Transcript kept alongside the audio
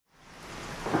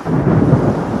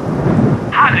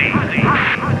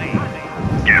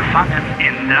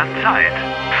der Zeit.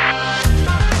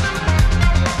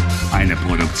 Eine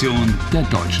Produktion der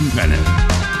Deutschen Welle.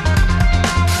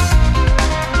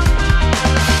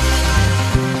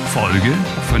 Folge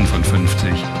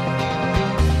 55.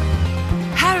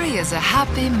 Harry is a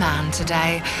happy man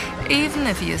today, even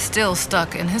if he is still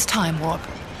stuck in his time warp.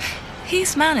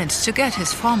 He's managed to get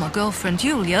his former girlfriend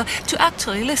Julia to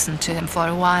actually listen to him for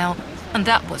a while, and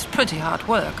that was pretty hard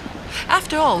work.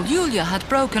 After all, Julia had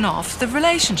broken off the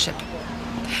relationship.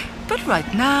 But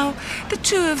right now, the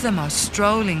two of them are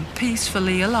strolling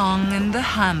peacefully along in the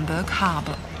Hamburg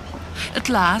harbor. At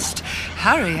last,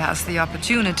 Harry has the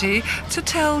opportunity to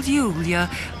tell Julia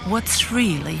what's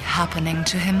really happening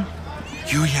to him.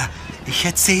 Julia, ich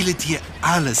erzähle dir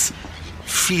alles.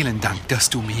 Vielen Dank, dass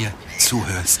du mir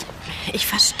zuhörst. Ich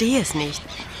verstehe es nicht.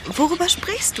 Worüber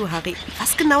sprichst du, Harry?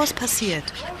 Was genau ist passiert?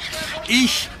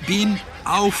 Ich bin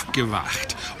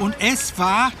aufgewacht und es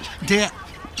war der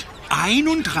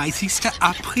 31.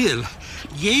 April.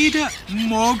 Jeder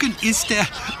Morgen ist der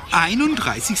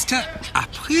 31.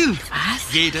 April.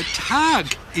 Was? Jeder Tag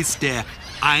ist der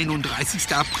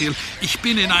 31. April. Ich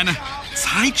bin in einer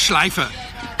Zeitschleife.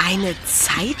 Eine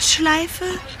Zeitschleife?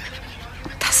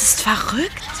 Das ist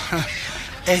verrückt.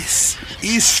 Es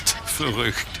ist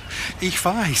verrückt. Ich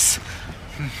weiß.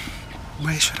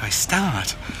 Where should I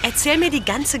start? Erzähl mir die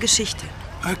ganze Geschichte.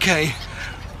 Okay,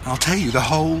 I'll tell you the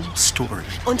whole story.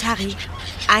 Und Harry,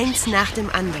 eins nach dem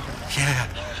anderen. Yeah,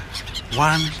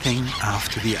 one thing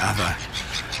after the other.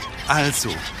 Also,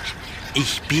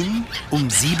 ich bin um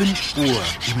 7 Uhr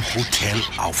im Hotel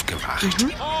aufgewacht.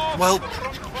 Well,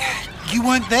 you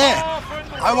weren't there.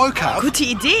 I woke up. Gute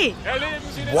Idee. Erleben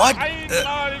Sie den What?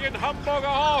 einmaligen Hamburger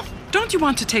Hafen. Don't you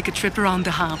want to take a trip around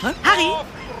the harbor? Harry,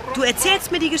 du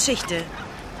erzählst mir die Geschichte.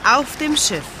 Auf dem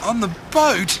Schiff. On the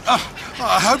boat? Oh,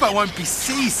 I hope I won't be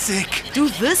seasick. Du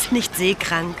wirst nicht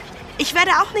seekrank. Ich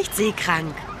werde auch nicht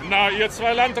seekrank. Na, ihr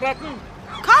zwei Landratten?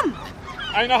 Komm.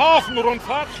 Eine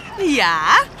Hafenrundfahrt? Ja?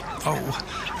 Oh,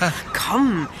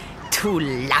 Komm, du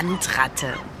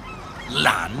Landratte.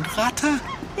 Landratte?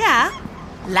 Ja,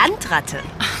 Landratte.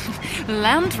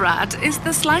 Landrat is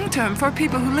the slang term for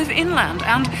people who live inland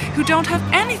and who don't have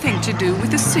anything to do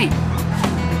with the sea.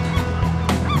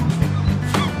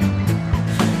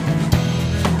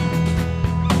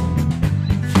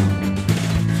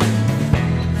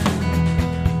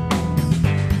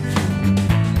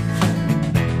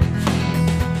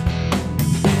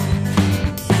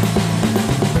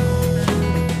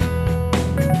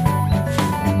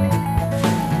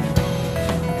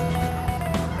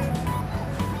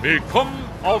 Willkommen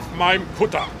auf meinem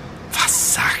Kutter.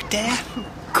 Was sagt er?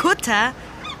 Kutter?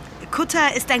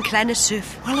 Kutter ist ein kleines Schiff.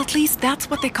 Well, at least that's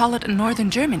what they call it in northern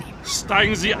Germany.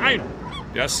 Steigen Sie ein.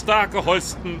 Der starke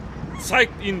Holsten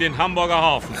zeigt Ihnen den Hamburger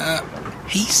Hafen.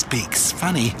 He speaks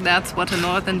funny. That's what a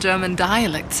northern German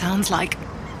dialect sounds like.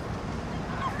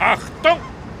 Achtung!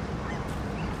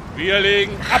 Wir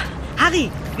legen ab.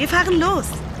 Harry, wir fahren los.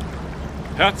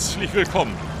 Herzlich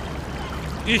willkommen.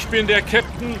 Ich bin der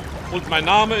Captain und mein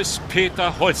Name ist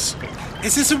Peter Holsten.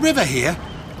 Is this a river here?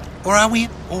 Or are we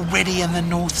already in the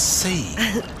North Sea?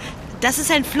 Das ist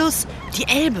ein Fluss, die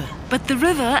Elbe. But the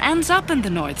river ends up in the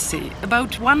North Sea,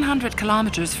 about 100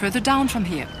 kilometers further down from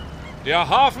here. Der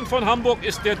Hafen von Hamburg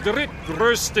ist der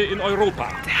drittgrößte in Europa.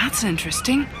 That's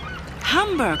interesting.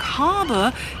 Hamburg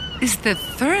Harbor is the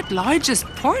third largest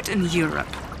port in Europe.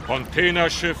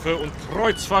 Containerschiffe und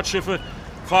Kreuzfahrtschiffe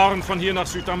fahren von hier nach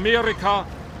Südamerika,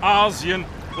 Asien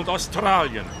und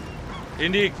Australien.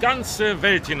 In die ganze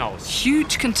Welt hinaus.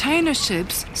 Huge container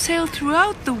ships sail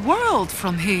throughout the world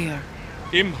from here.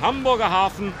 Im Hamburger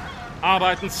Hafen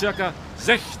arbeiten ca.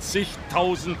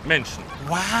 60.000 Menschen.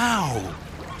 Wow!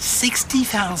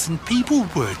 60,000 people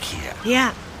work here.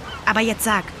 Ja, aber jetzt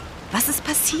sag, was ist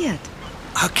passiert?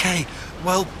 Okay,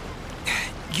 well,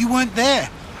 you weren't there.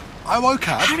 I woke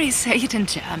up. Harry, say it in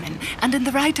German and in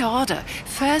the right order.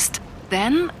 First,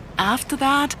 then, after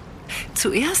that.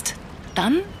 Zuerst,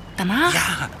 dann, danach.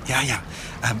 Ja.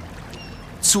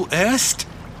 Zuerst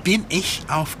bin ich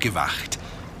aufgewacht.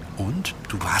 Und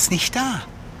du warst nicht da.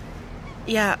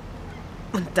 Ja,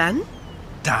 und dann?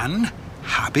 Dann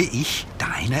habe ich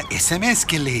deine SMS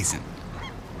gelesen.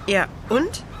 Ja,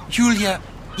 und? Julia,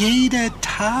 jeder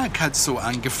Tag hat so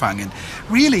angefangen.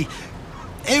 Really,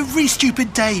 every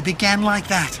stupid day began like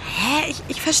that. Hä,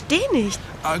 ich verstehe nicht.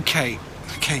 Okay.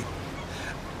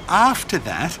 After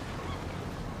that,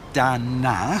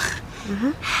 danach,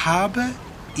 habe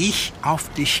ich auf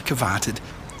dich gewartet.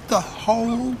 The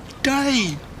whole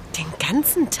day. Den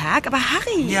ganzen Tag? Aber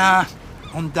Harry... Ja,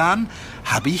 und dann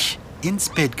habe ich ins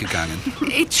Bett gegangen.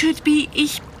 It should be,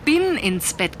 ich bin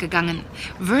ins Bett gegangen.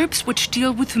 Verbs which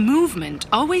deal with movement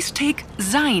always take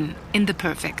sein in the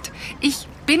perfect. Ich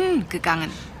bin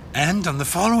gegangen. And on the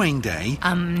following day,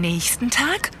 Am nächsten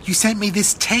Tag? you sent me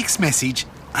this text message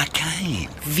again.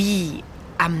 Wie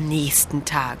am nächsten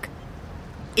Tag?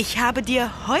 Ich habe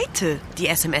dir heute die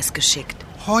SMS geschickt.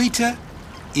 Heute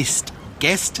ist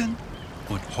gestern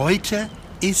und heute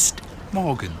ist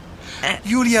morgen.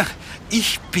 Julia,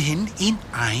 ich bin in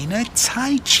einer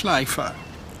Zeitschleife.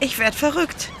 Ich werd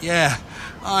verrückt. Yeah,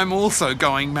 I'm also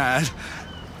going mad.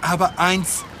 Aber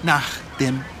eins nach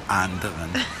dem anderen.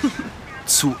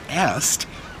 Zuerst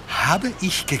habe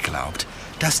ich geglaubt,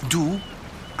 dass du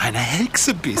eine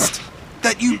Hexe bist.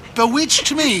 That you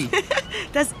bewitched me.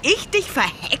 Dass ich dich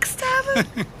verhext habe?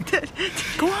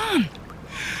 Go on.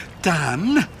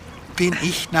 Dann bin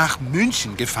ich nach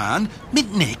München gefahren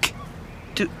mit Nick.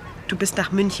 Du bist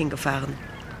nach München gefahren.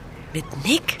 Mit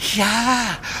Nick?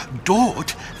 Ja,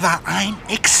 dort war ein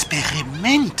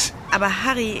Experiment. Aber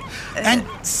Harry, And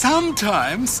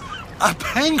sometimes a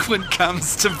penguin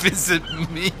comes to visit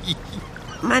me.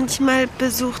 manchmal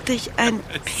besucht dich ein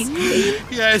Pinguin?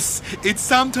 Yes, it's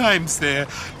sometimes there.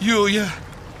 Julia,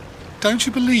 don't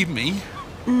you believe me?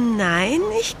 Nein,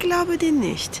 ich glaube dir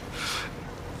nicht.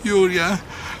 Julia,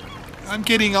 I'm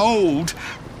getting old.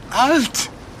 Alt.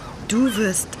 Du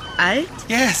wirst alt?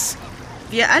 Yes,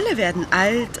 Wir alle werden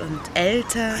alt und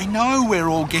älter. I know we're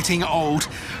all getting old,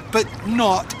 but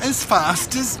not as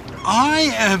fast as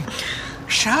I am.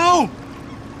 Schau,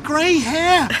 grey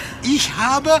hair. Ich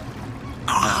habe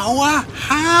graue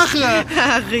Haare.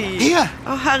 Harry. Hier.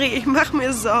 Oh, Harry, ich mach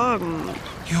mir Sorgen.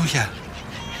 Julia,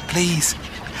 please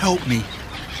help me.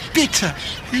 Bitte,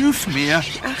 hilf mir.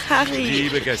 Ach, Harry.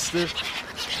 Liebe Gäste,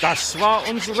 das war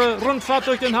unsere Rundfahrt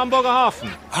durch den Hamburger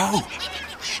Hafen. Oh,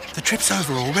 the trip's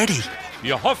over already.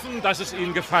 Wir hoffen, dass es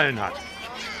Ihnen gefallen hat.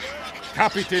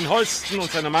 Kapitän Holsten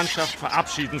und seine Mannschaft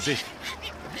verabschieden sich.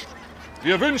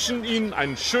 Wir wünschen Ihnen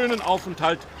einen schönen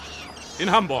Aufenthalt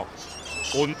in Hamburg.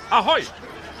 Und Ahoi!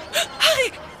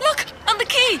 Harry, look, on the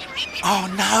key. Oh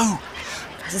no,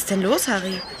 Was ist denn los,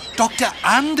 Harry? Dr.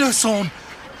 Anderson.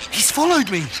 He's followed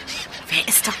me. Wer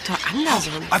ist Dr.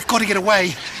 Anderson? I've got to get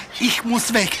away. Ich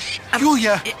muss weg.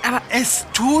 Julia, aber- es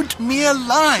tut mir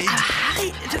leid.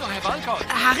 Harry, Herr Walcott.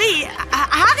 Harry!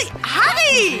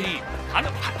 Hallo,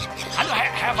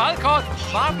 Herr Walcott.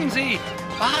 Warten Sie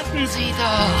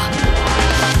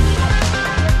doch.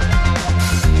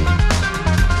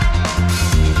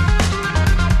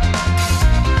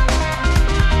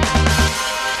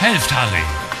 Helft Harry.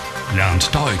 Lernt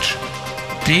Deutsch.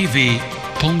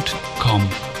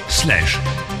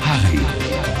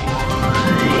 dw.com/Harry.